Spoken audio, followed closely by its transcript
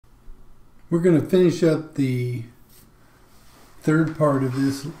We're going to finish up the third part of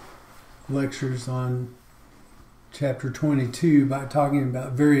this lectures on chapter 22 by talking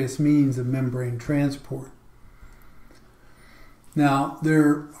about various means of membrane transport. Now,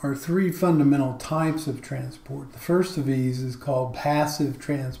 there are three fundamental types of transport. The first of these is called passive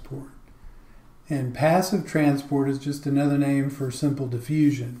transport. And passive transport is just another name for simple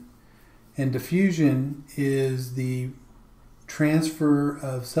diffusion. And diffusion is the transfer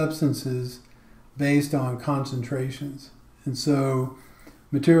of substances based on concentrations. And so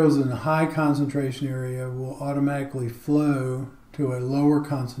materials in a high concentration area will automatically flow to a lower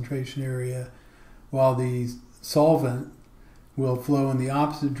concentration area, while the solvent will flow in the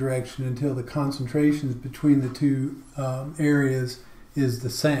opposite direction until the concentrations between the two areas is the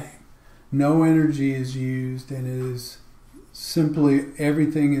same. No energy is used, and it is simply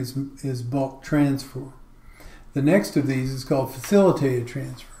everything is bulk transfer. The next of these is called facilitated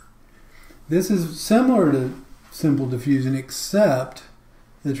transfer. This is similar to simple diffusion, except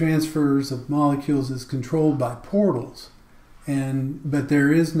the transfers of molecules is controlled by portals, but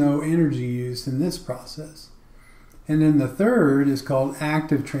there is no energy used in this process. And then the third is called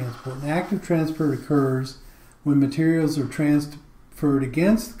active transport. And active transport occurs when materials are transferred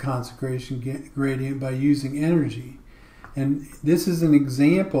against the concentration gradient by using energy. And this is an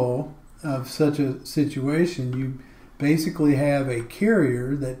example of such a situation. You basically have a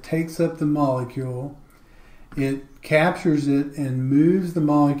carrier that takes up the molecule, it captures it and moves the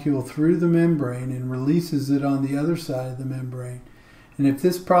molecule through the membrane and releases it on the other side of the membrane. And if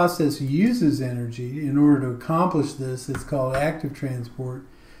this process uses energy in order to accomplish this, it's called active transport.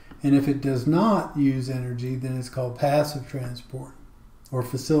 And if it does not use energy, then it's called passive transport, or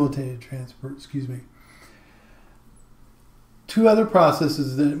facilitated transport, excuse me. Two other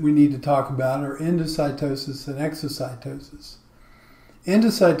processes that we need to talk about are endocytosis and exocytosis.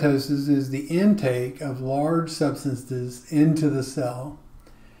 Endocytosis is the intake of large substances into the cell.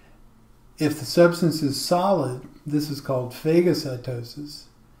 If the substance is solid, this is called phagocytosis.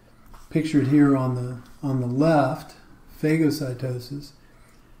 Pictured here on the left, phagocytosis.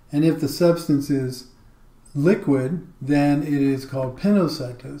 And if the substance is liquid, then it is called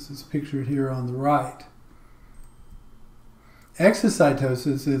pinocytosis, pictured here on the right.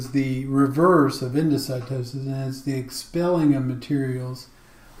 Exocytosis is the reverse of endocytosis, and it's the expelling of materials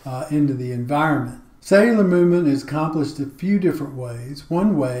into the environment. Cellular movement is accomplished a few different ways.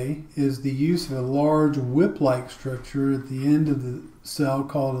 One way is the use of a large whip-like structure at the end of the cell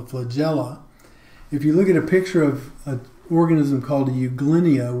called a flagella. If you look at a picture of an organism called a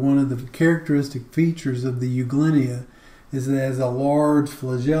euglonia, one of the characteristic features of the euglonia is that it has a large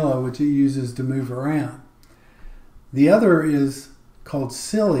flagella which it uses to move around. The other is called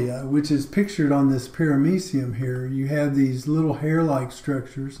cilia, which is pictured on this paramecium here. You have these little hair-like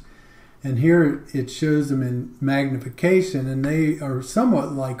structures, and here it shows them in magnification, and they are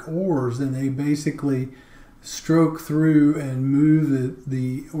somewhat like oars, and they basically stroke through and move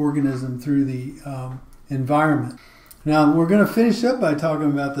the organism through the environment. Now, we're going to finish up by talking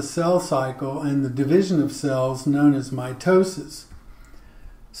about the cell cycle and the division of cells known as mitosis.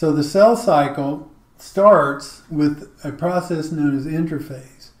 So the cell cycle starts with a process known as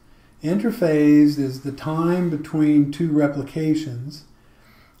interphase. Interphase is the time between two replications,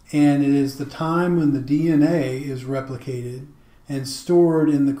 and it is the time when the DNA is replicated and stored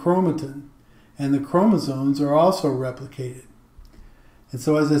in the chromatin, and the chromosomes are also replicated. And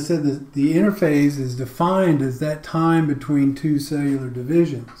so, as I said, the interphase is defined as that time between two cellular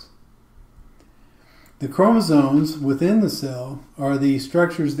divisions. The chromosomes within the cell are the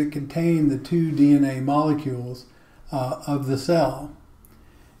structures that contain the two DNA molecules of the cell.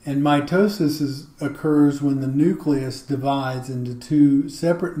 And mitosis occurs when the nucleus divides into two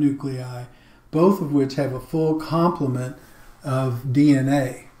separate nuclei, both of which have a full complement of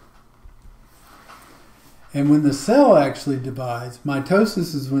DNA. And when the cell actually divides,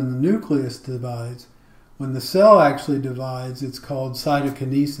 mitosis is when the nucleus divides. When the cell actually divides, it's called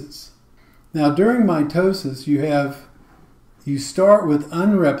cytokinesis. Now, during mitosis, you start with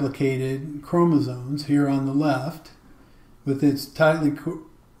unreplicated chromosomes here on the left with its tightly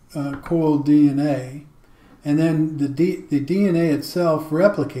coiled DNA, and then the DNA itself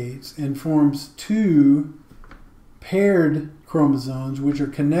replicates and forms two paired chromosomes which are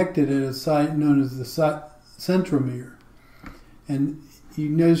connected at a site known as the centromere. And you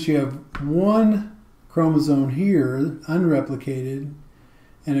notice you have one chromosome here, unreplicated,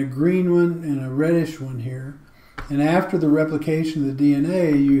 and a green one and a reddish one here. And after the replication of the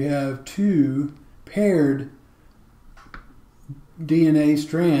DNA, you have two paired DNA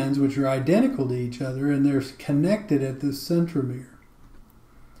strands which are identical to each other, and they're connected at the centromere.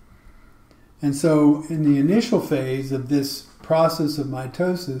 And so in the initial phase of this process of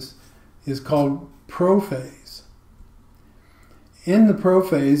mitosis is called prophase. In the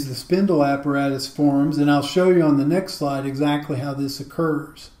prophase, the spindle apparatus forms, and I'll show you on the next slide exactly how this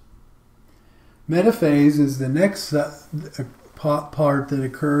occurs. Metaphase is the next part that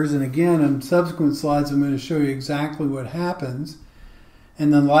occurs, and again, on subsequent slides, I'm going to show you exactly what happens.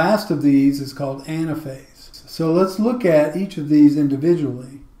 And the last of these is called anaphase. So let's look at each of these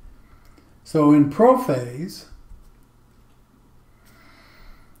individually. So in prophase,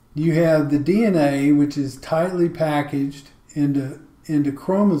 you have the DNA, which is tightly packaged into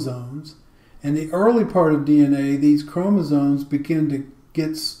chromosomes. And the early part of DNA, these chromosomes begin to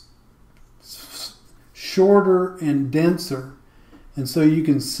get shorter and denser. And so you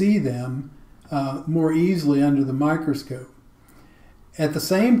can see them more easily under the microscope. At the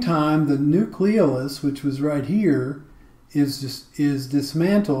same time, the nucleolus, which was right here, is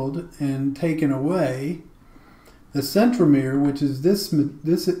dismantled and taken away. The centromere, which is this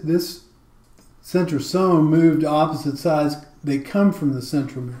centrosome, moved to opposite sides. They come from the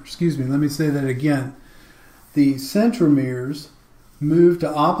centromere. Excuse me, let me say that again. The centromeres move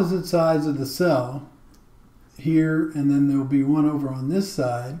to opposite sides of the cell here, and then there'll be one over on this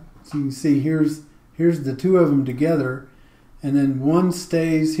side. So you can see here's the two of them together, and then one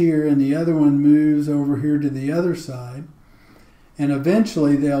stays here and the other one moves over here to the other side. And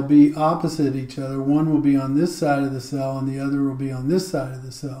eventually they'll be opposite each other. One will be on this side of the cell and the other will be on this side of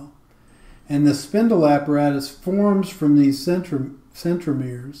the cell. And the spindle apparatus forms from these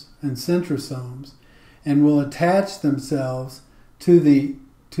centromeres and centrosomes and will attach themselves to the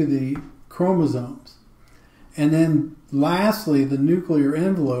chromosomes. And then lastly, the nuclear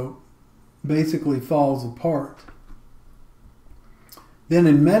envelope basically falls apart. Then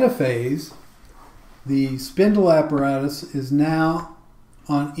in metaphase, the spindle apparatus is now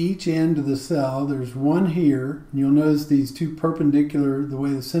on each end of the cell. There's one here, and you'll notice these two perpendicular, the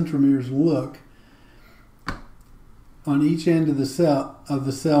way the centromeres look, on each end of the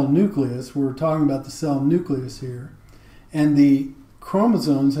cell nucleus. We're talking about the cell nucleus here. And the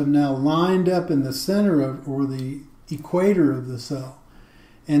chromosomes have now lined up in the center of, or the equator of the cell.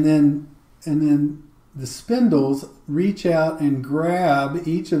 And then the spindles reach out and grab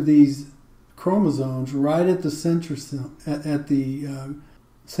each of these chromosomes right at the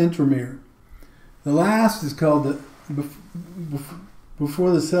centromere. The last is called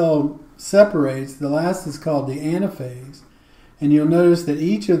before the cell separates, the last is called the anaphase. And you'll notice that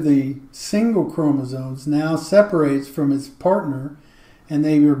each of the single chromosomes now separates from its partner, and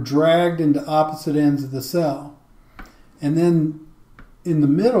they are dragged into opposite ends of the cell. And then in the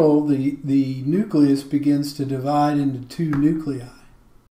middle, the nucleus begins to divide into two nuclei.